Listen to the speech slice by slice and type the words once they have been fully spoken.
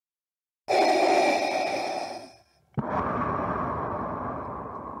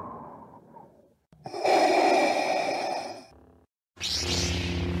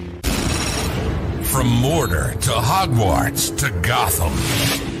From Mordor to Hogwarts to Gotham,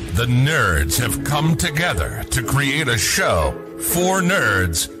 the nerds have come together to create a show for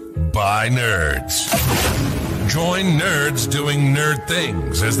nerds by nerds. Join nerds doing nerd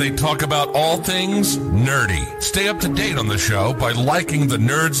things as they talk about all things nerdy. Stay up to date on the show by liking the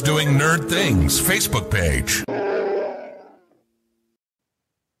Nerds Doing Nerd Things Facebook page.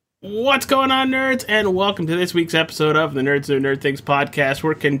 What's going on, nerds? And welcome to this week's episode of the Nerds Doing Nerd Things podcast.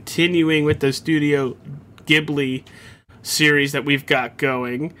 We're continuing with the Studio Ghibli series that we've got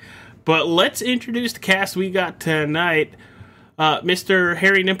going. But let's introduce the cast we got tonight. Mr.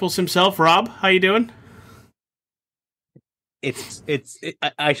 Harry Nipples himself, Rob. How you doing?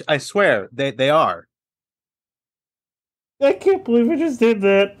 I swear they are. I can't believe I just did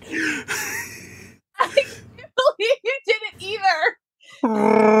that. I can't believe you didn't either.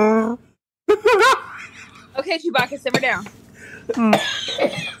 Okay, Chewbacca, simmer down.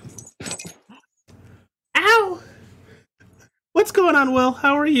 Ow! What's going on, Will?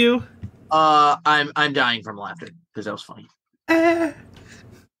 How are you? I'm dying from laughter because that was funny. And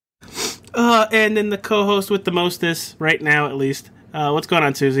then the co-host with the mostest, right now at least. What's going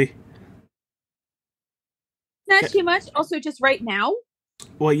on, Susie? Not too much. Also, just right now.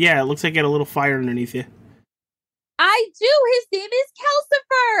 Well, yeah, it looks like you got a little fire underneath you. I do. His name is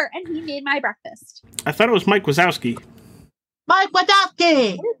Calcifer, and he made my breakfast. I thought it was Mike Wazowski. Mike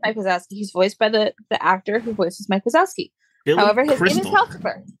Wazowski! It is Mike Wazowski. He's voiced by the actor who voices Mike Wazowski. Billy However, his Crystal. name is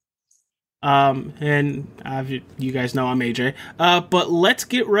Calcifer. And you guys know I'm AJ. But let's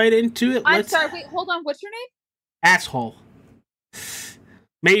get right into it. I'm sorry. Wait, hold on. What's your name? Asshole.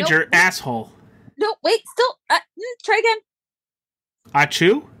 Major Nope. asshole. No, wait. Still. Try again.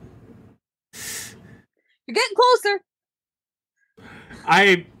 Achu? You're getting closer.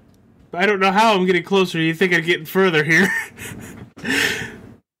 I don't know how I'm getting closer. You think I'm getting further here?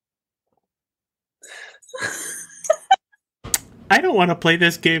 I don't want to play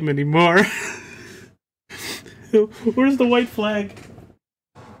this game anymore. Where's the white flag?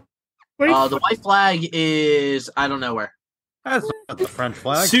 The white flag is I don't know where. That's not the French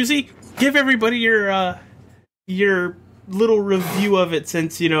flag. Susie, give everybody your little review of it,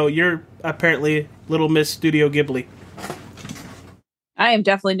 since you're apparently Little Miss Studio Ghibli. I am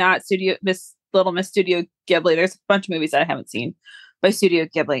definitely not Little Miss Studio Ghibli. There's a bunch of movies that I haven't seen by Studio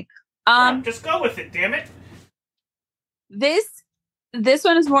Ghibli. Just go with it, damn it. This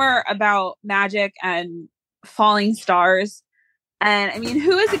one is more about magic and falling stars. And I mean,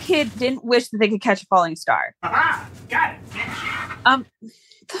 who as a kid didn't wish that they could catch a falling star? Aha! Got it.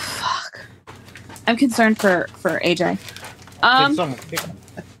 The fuck? I'm concerned for AJ.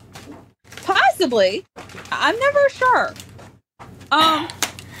 Possibly. I'm never sure.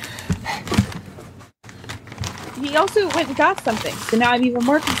 He also went and got something, so now I'm even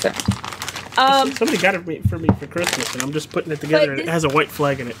more concerned. Somebody got it for me for Christmas, and I'm just putting it together, and it has a white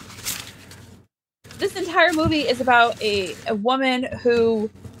flag in it. This entire movie is about a woman who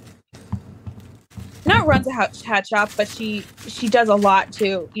not runs a hat shop, but she does a lot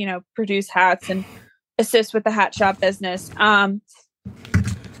to, produce hats and assist with the hat shop business.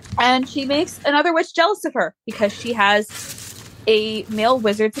 And she makes another witch jealous of her because she has a male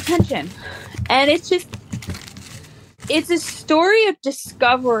wizard's attention. And it's a story of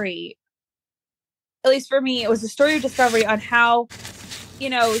discovery. At least for me, it was a story of discovery on how,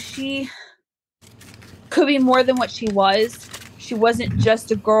 she could be more than what she was. She wasn't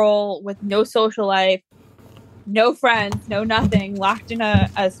just a girl with no social life, no friends, no nothing, locked in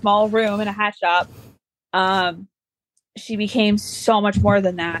a small room in a hat shop. She became so much more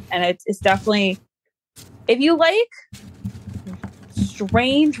than that. And it's definitely, if you like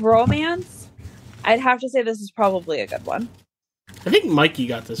strange romance, I'd have to say this is probably a good one. I think Mikey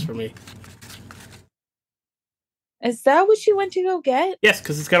got this for me. Is that what you went to go get? Yes,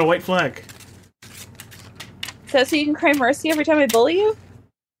 because it's got a white flag. So you can cry mercy every time I bully you?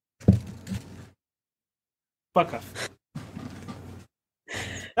 Fuck off.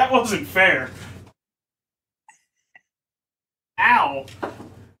 That wasn't fair. Ow.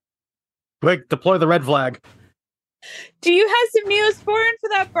 Quick, deploy the red flag. Do you have some Neosporin for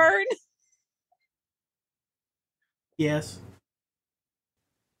that burn? Yes.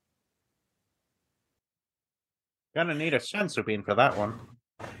 Gonna need a sensor beam for that one.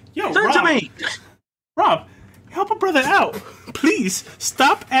 Yo, Turn to Rob. me. Rob, help a brother out. Please,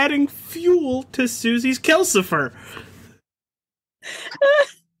 stop adding fuel to Susie's Calcifer.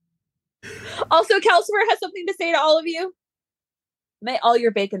 Also, Calcifer has something to say to all of you. May all your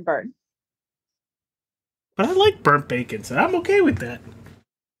bacon burn. But I like burnt bacon, so I'm okay with that.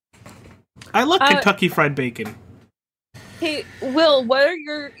 I like Kentucky Fried Bacon. Hey, Will,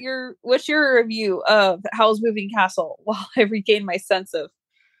 what's your review of Howl's Moving Castle while I regain my sense of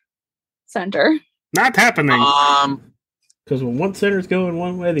center? Not happening. Um, Because when one center's going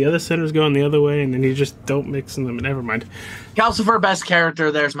one way, the other center's going the other way, and then you just don't mix them. Never mind. Calcifer, best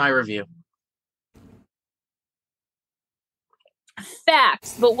character. There's my review.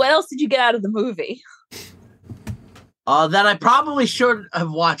 Facts, but what else did you get out of the movie? That I probably should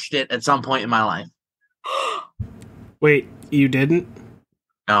have watched it at some point in my life. Wait, you didn't?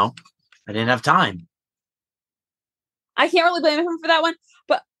 No, I didn't have time. I can't really blame him for that one,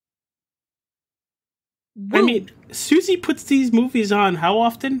 but I mean, Susie puts these movies on how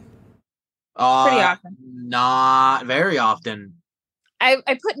often? Pretty often. Not very often. I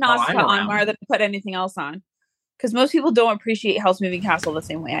put Nostra I'm on around. more than I put anything else on. Because most people don't appreciate Hell's Moving Castle the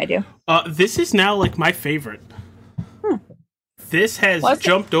same way I do. This is now like my favorite. This has What's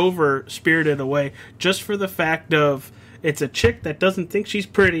jumped over Spirited Away just for the fact of it's a chick that doesn't think she's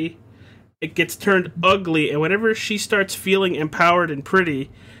pretty. It gets turned ugly, and whenever she starts feeling empowered and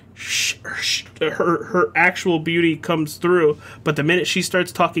pretty, her actual beauty comes through. But the minute she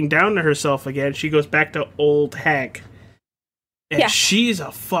starts talking down to herself again, she goes back to old hag. And Yeah. she's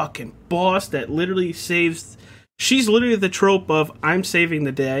a fucking boss that literally saves. She's literally the trope of I'm saving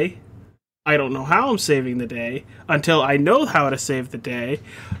the day. I don't know how I'm saving the day until I know how to save the day.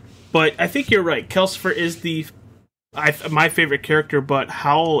 But I think you're right. Calcifer is my favorite character, but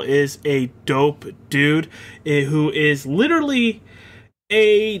Howl is a dope dude who is literally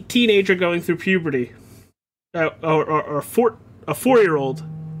a teenager going through puberty, or a 4-year-old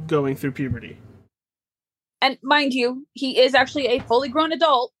going through puberty. And mind you, he is actually a fully grown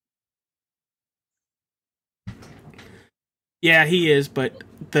adult. Yeah, he is, but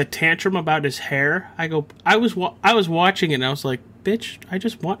the tantrum about his hair, I was watching it and I was like, bitch, I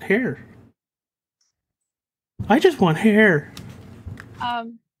just want hair. I just want hair.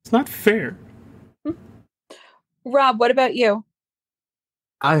 It's not fair. Rob, what about you?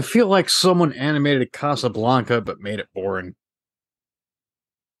 I feel like someone animated Casablanca but made it boring.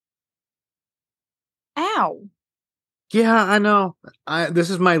 Ow. Yeah, I know. This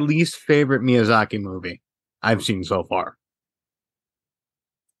is my least favorite Miyazaki movie I've seen so far.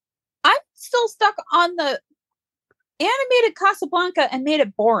 I'm still stuck on the animated Casablanca and made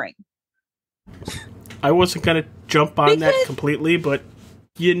it boring. I wasn't gonna jump on that Because- completely, but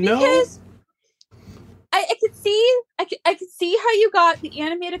you know, Because I could see how you got the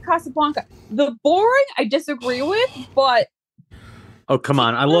animated Casablanca. The boring, I disagree with, but Oh, come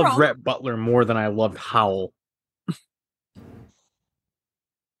on. I You're love wrong. Rhett Butler more than I loved Howl.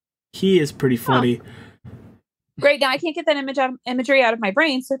 he is pretty funny. great. Now I can't get that imagery out of my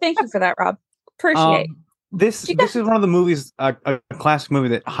brain. So thank you for that, Rob. Appreciate. This is one of the movies, a classic movie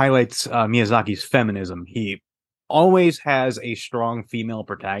that highlights Miyazaki's feminism. He always has a strong female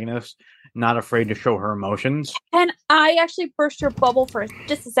protagonist, not afraid to show her emotions. And I actually burst your bubble for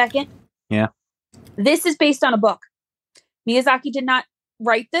just a second. Yeah. This is based on a book. Miyazaki did not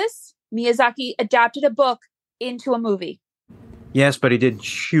write this. Miyazaki adapted a book into a movie. Yes, but he did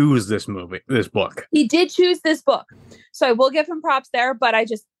choose this book. He did choose this book. So I will give him props there, but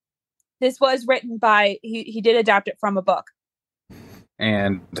this was written by, he did adapt it from a book.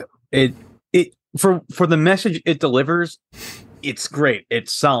 And it for the message it delivers, it's great.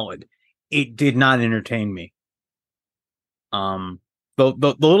 It's solid. It did not entertain me.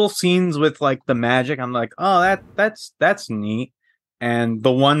 The little scenes with like the magic, I'm like, oh, that's neat. And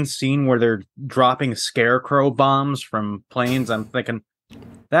the one scene where they're dropping scarecrow bombs from planes, I'm thinking,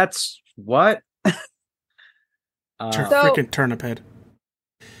 that's what? Freaking turnip head.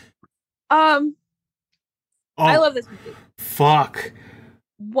 I Oh, love this movie. fuck.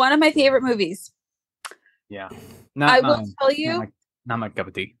 One of my favorite movies. Yeah. I will tell you, not my cup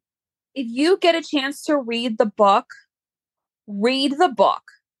of tea. if you get a chance to read the book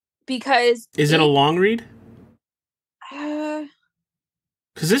because Is it a long read? uh,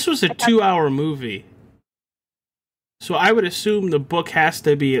 Because this was a 2-hour movie. So I would assume the book has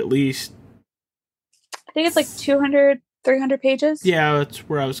to be at least... I think it's like 200, 300 pages. Yeah, that's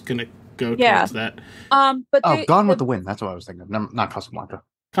where I was going to go Yeah. towards that. But Oh, Gone with the Wind. That's what I was thinking. Not Casablanca.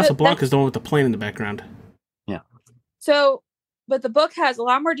 Casablanca's the one with the plane in the background. So, but the book has a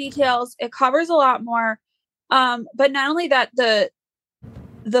lot more details. It covers a lot more. But not only that, the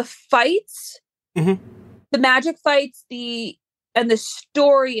fights, Mhm. the magic fights, and the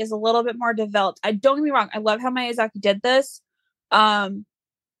story is a little bit more developed. Don't get me wrong. I love how Miyazaki did this. But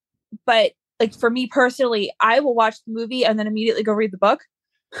like for me personally, I will watch the movie and then immediately go read the book.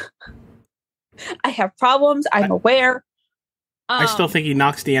 I have problems. I'm aware. I still think he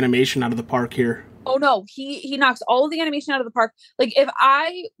knocks the animation out of the park here. Oh no, he knocks all of the animation out of the park. Like if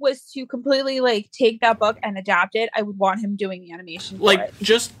I was to completely like take that book and adapt it, I would want him doing the animation for Like it.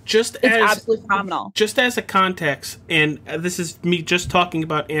 just It's as absolutely phenomenal. just as a context, and this is me just talking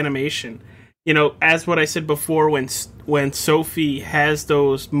about animation. You know, as what I said before, when Sophie has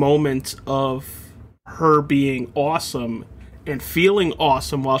those moments of her being awesome and feeling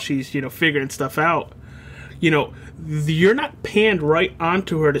awesome while she's, you know, figuring stuff out, you know, you're not panned right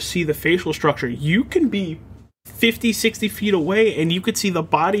onto her to see the facial structure. You can be 50, 60 feet away and you could see the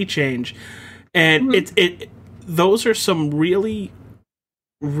body change. And those are some really,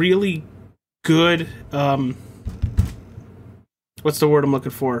 really good, what's the word I'm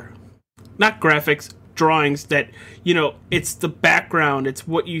looking for? Not graphics, drawings that, you know, it's the background, it's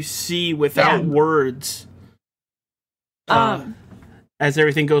what you see without words. As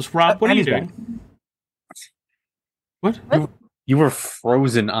everything goes. Rob, what are you doing? What? You were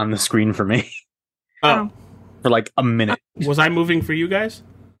frozen on the screen for me Oh. for like a minute. Was I moving for you guys?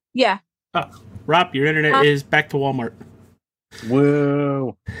 Yeah. Oh. Rob, your internet is back to Walmart.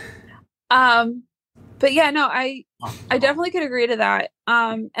 Whoa. But yeah, no, I definitely could agree to that.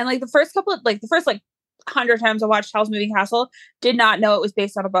 And like the first 100 times I watched Howl's Moving Castle, did not know it was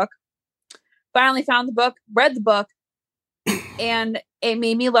based on a book. Finally found the book, read the book, and it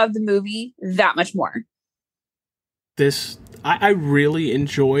made me love the movie that much more. I really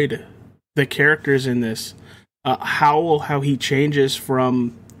enjoyed the characters in this. How he changes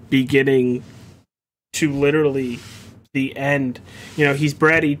from beginning to literally the end. You know, he's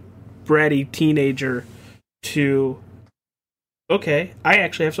bratty teenager to, okay, I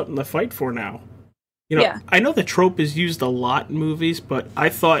actually have something to fight for now. You know, I know the trope is used a lot in movies, but I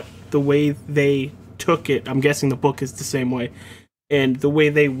thought the way they took it, I'm guessing the book is the same way, and the way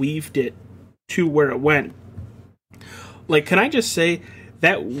they weaved it to where it went. Like, can I just say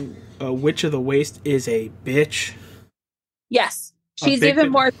that Witch of the Waste is a bitch? Yes. She's even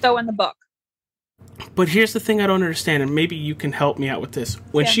more so in the book. But here's the thing I don't understand, and maybe you can help me out with this.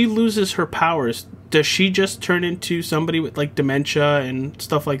 When she loses her powers, does she just turn into somebody with, like, dementia and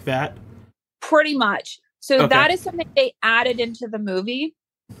stuff like that? Pretty much. So that is something they added into the movie,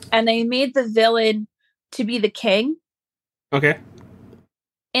 and they made the villain to be the king. Okay.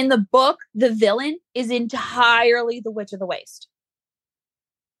 In the book, the villain is entirely the Witch of the Waste.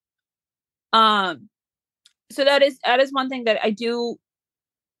 So that is one thing that I do.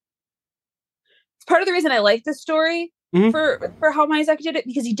 It's part of the reason I like this story for how Miyazaki did it,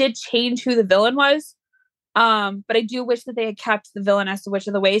 because he did change who the villain was. But I do wish that they had kept the villain as the Witch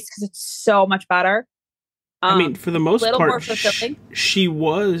of the Waste, because it's so much better. I mean, for the most part, she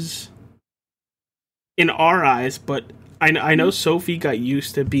was in our eyes, but I know Sophie got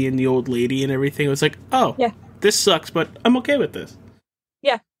used to being the old lady and everything. It was like, oh, this sucks, but I'm okay with this.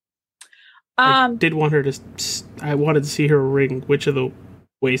 Yeah. I did want her to. I wanted to see her ring Witch of the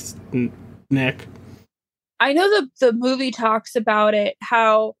Waste neck. I know the movie talks about it,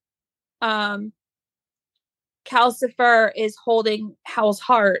 how Calcifer is holding Howl's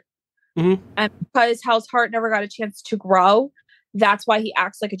heart, and because Howl's heart never got a chance to grow, that's why he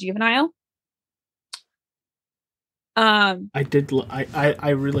acts like a juvenile. I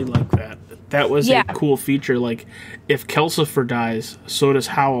really like that. That was a cool feature. Like, if Calcifer dies, so does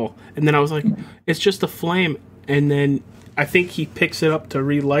Howl. And then I was like, it's just a flame. And then I think he picks it up to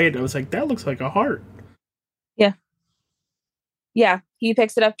relight it. I was like, that looks like a heart. Yeah, he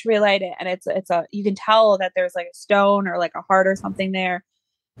picks it up to relight it, and it's a, you can tell that there's like a stone or like a heart or something there.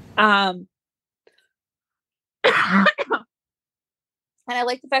 And I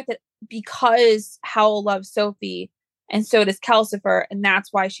like the fact that because Howl loves Sophie, and so does Calcifer, and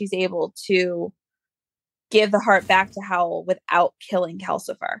that's why she's able to give the heart back to Howl without killing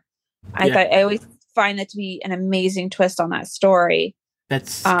Calcifer. I always find that to be an amazing twist on that story.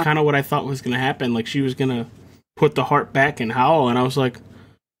 That's kind of what I thought was going to happen. Like, she was going to put the heart back in Howl, and I was like,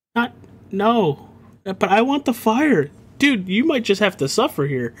 no, but I want the fire. Dude, you might just have to suffer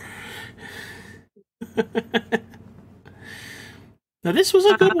here. Now, this was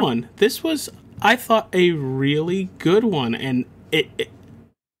a good one. This was, I thought, a really good one, and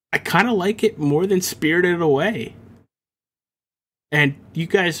I kind of like it more than Spirited Away. And you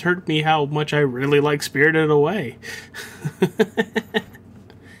guys heard me how much I really like Spirited Away.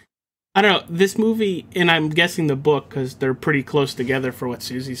 I don't know, this movie, and I'm guessing the book, because they're pretty close together for what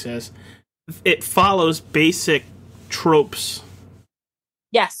Susie says, it follows basic tropes.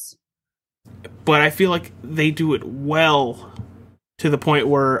 Yes. But I feel like they do it well, to the point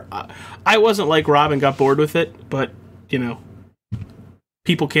where I wasn't like Rob and got bored with it, but, you know,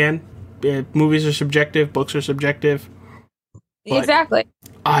 people can. Movies are subjective, books are subjective. Exactly.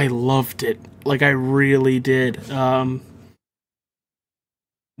 I loved it. Like, I really did.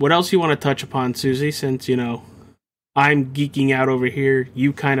 What else you want to touch upon, Susie? Since, I'm geeking out over here.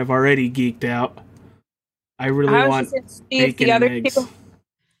 You kind of already geeked out. I really want just going to see if the other people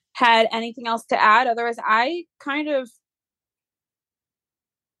had anything else to add. Otherwise,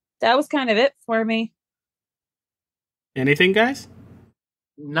 that was kind of it for me. Anything, guys?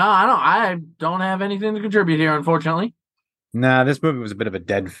 No, I don't have anything to contribute here, unfortunately. Nah, this movie was a bit of a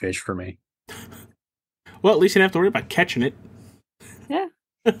dead fish for me. Well, at least you don't have to worry about catching it. Yeah.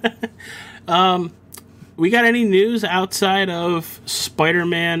 We got any news outside of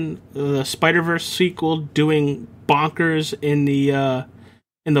Spider-Man, the Spider-Verse sequel, doing bonkers in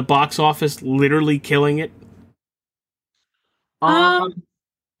the box office, literally killing it?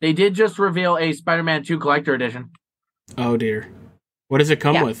 They did just reveal a Spider-Man 2 collector edition. Oh dear. What does it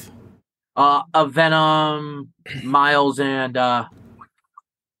come with? A Venom, Miles, and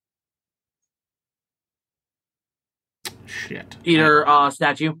Peter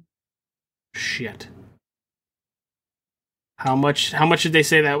statue. Shit. How much did they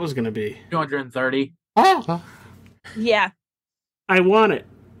say that was going to be? 230. Oh. Yeah. I want it.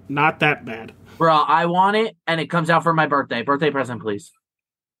 Not that bad. Bro, I want it, and it comes out for my birthday. Birthday present, please.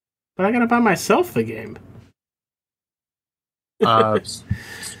 But I gotta buy myself the game.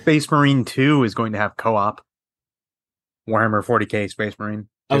 Space Marine 2 is going to have co-op. Warhammer 40k Space Marine 2.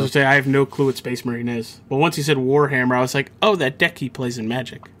 I was going to say, I have no clue what Space Marine is. But once you said Warhammer, I was like, oh, that deck he plays in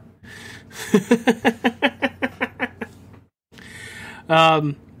Magic.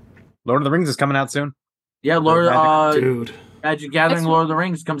 Lord of the Rings is coming out soon. Yeah, Dude. Magic Gathering Lord of the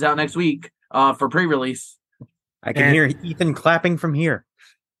Rings comes out next week for pre-release. I can hear Ethan clapping from here.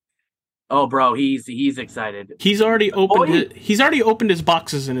 Oh, bro, he's excited. He's already opened his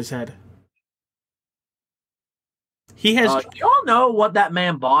boxes in his head. He has. Do y'all know what that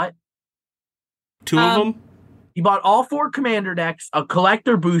man bought? 2 of them. He bought all 4 commander decks, a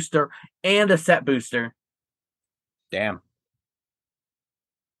collector booster, and a set booster. Damn.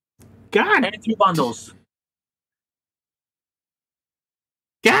 God. And 2 bundles.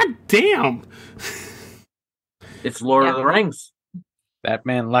 God damn. It's Lord of the Rings. That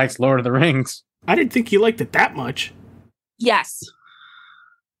man likes Lord of the Rings. I didn't think you liked it that much. Yes.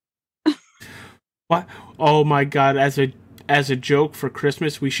 What? Oh my god! As a joke for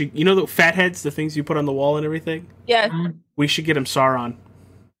Christmas, we should. You know the fatheads, the things you put on the wall and everything. Yeah. We should get him Sauron.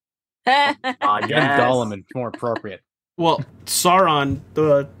 Yes. Gollum is more appropriate. Well, Sauron,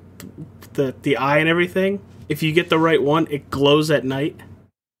 the eye and everything. If you get the right one, it glows at night.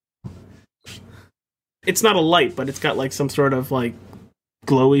 It's not a light, but it's got like some sort of like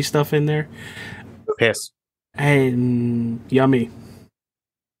glowy stuff in there. Piss. And yummy.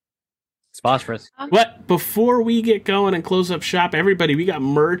 It's phosphorus. But before we get going and close up shop, everybody, we got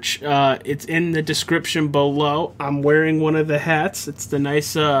merch. It's in the description below. I'm wearing one of the hats. It's the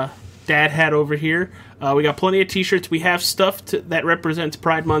nice dad hat over here. We got plenty of t-shirts. We have stuff that represents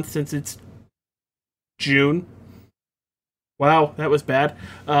Pride Month since it's June. Wow, that was bad.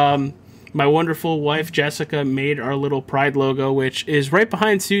 My wonderful wife, Jessica, made our little Pride logo, which is right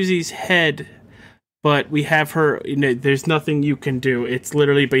behind Susie's head. But we have her, there's nothing you can do. It's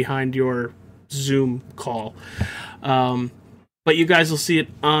literally behind your Zoom call. But you guys will see it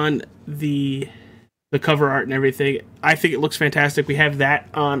on the cover art and everything. I think it looks fantastic. We have that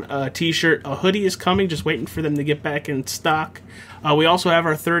on a t-shirt. A hoodie is coming, just waiting for them to get back in stock. We also have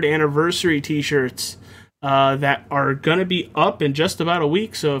our 3rd anniversary t-shirts. That are going to be up in just about a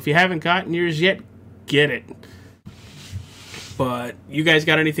week, so if you haven't gotten yours yet, get it. But you guys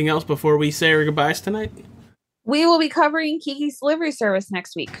got anything else before we say our goodbyes tonight? We will be covering Kiki's Delivery Service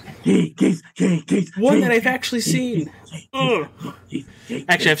next week. One that I've actually seen.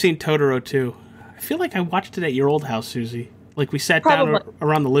 Actually, I've seen Totoro too. I feel like I watched it at your old house, Susie. Like we sat down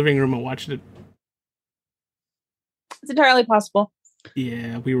around the living room and watched it. It's entirely possible.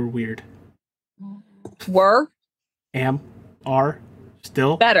 Yeah, we were weird. Are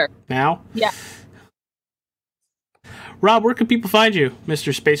still better now. Yeah. Rob, where can people find you,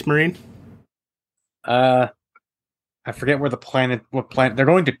 Mr. Space Marine? I forget what planet they're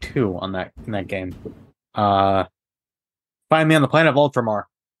going to 2 on in that game. Find me on the planet of Ultramar.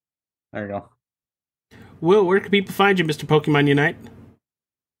 There you go. Will, where can people find you, Mr. Pokemon Unite?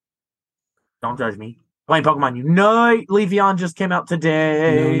 Don't judge me. Playing Pokemon Unite. Leafeon just came out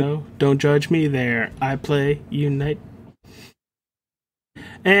today. No, don't judge me there. I play Unite.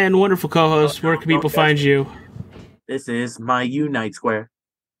 And wonderful co-host, where can people find you? This is my Unite Square.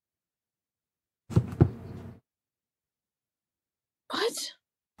 What?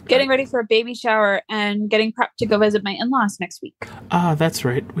 getting ready for a baby shower and getting prepped to go visit my in-laws next week. Ah, that's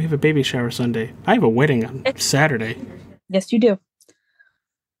right. We have a baby shower Sunday. I have a wedding on Saturday. Yes, you do.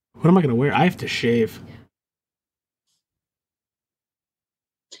 What am I going to wear? I have to shave.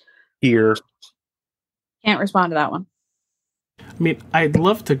 Here. Can't respond to that one. I mean, I'd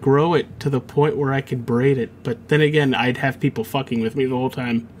love to grow it to the point where I could braid it, but then again, I'd have people fucking with me the whole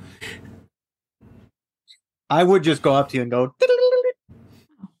time. I would just go up to you and go...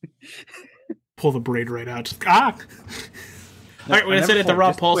 Pull the braid right out. Just, All right, we're going to send it to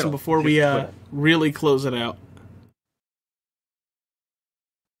Rob Paulson before we really close it out.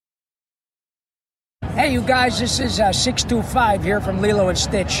 Hey, you guys, this is 625 here from Lilo and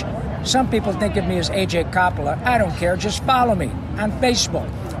Stitch. Some people think of me as AJ Coppola. I don't care. Just follow me on Facebook,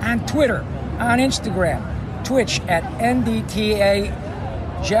 on Twitter, on Instagram, Twitch at NDTA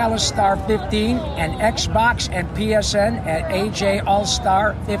JalasStar15, and Xbox and PSN at AJ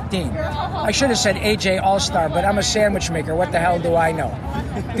All-Star 15. I should have said AJ All-Star, but I'm a sandwich maker. What the hell do I know?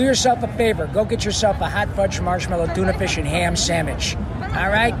 Do yourself a favor. Go get yourself a hot fudge marshmallow tuna fish and ham sandwich. All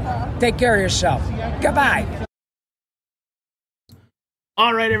right? Take care of yourself. Goodbye.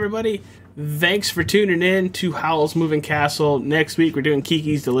 All right, everybody. Thanks for tuning in to Howl's Moving Castle. Next week, we're doing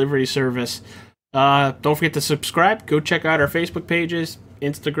Kiki's Delivery Service. Don't forget to subscribe. Go check out our Facebook pages,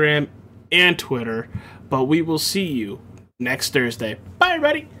 Instagram, and Twitter. But we will see you next Thursday. Bye,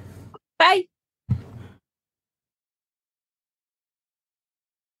 everybody. Bye.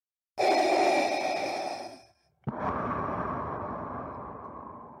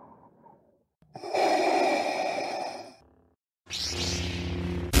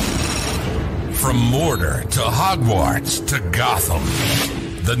 From Mordor to Hogwarts to Gotham,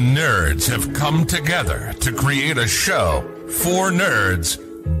 the nerds have come together to create a show for nerds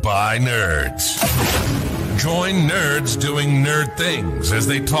by nerds. Join nerds doing nerd things as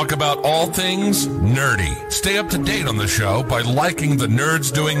they talk about all things nerdy. Stay up to date on the show by liking the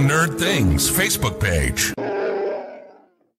Nerds Doing Nerd Things Facebook page.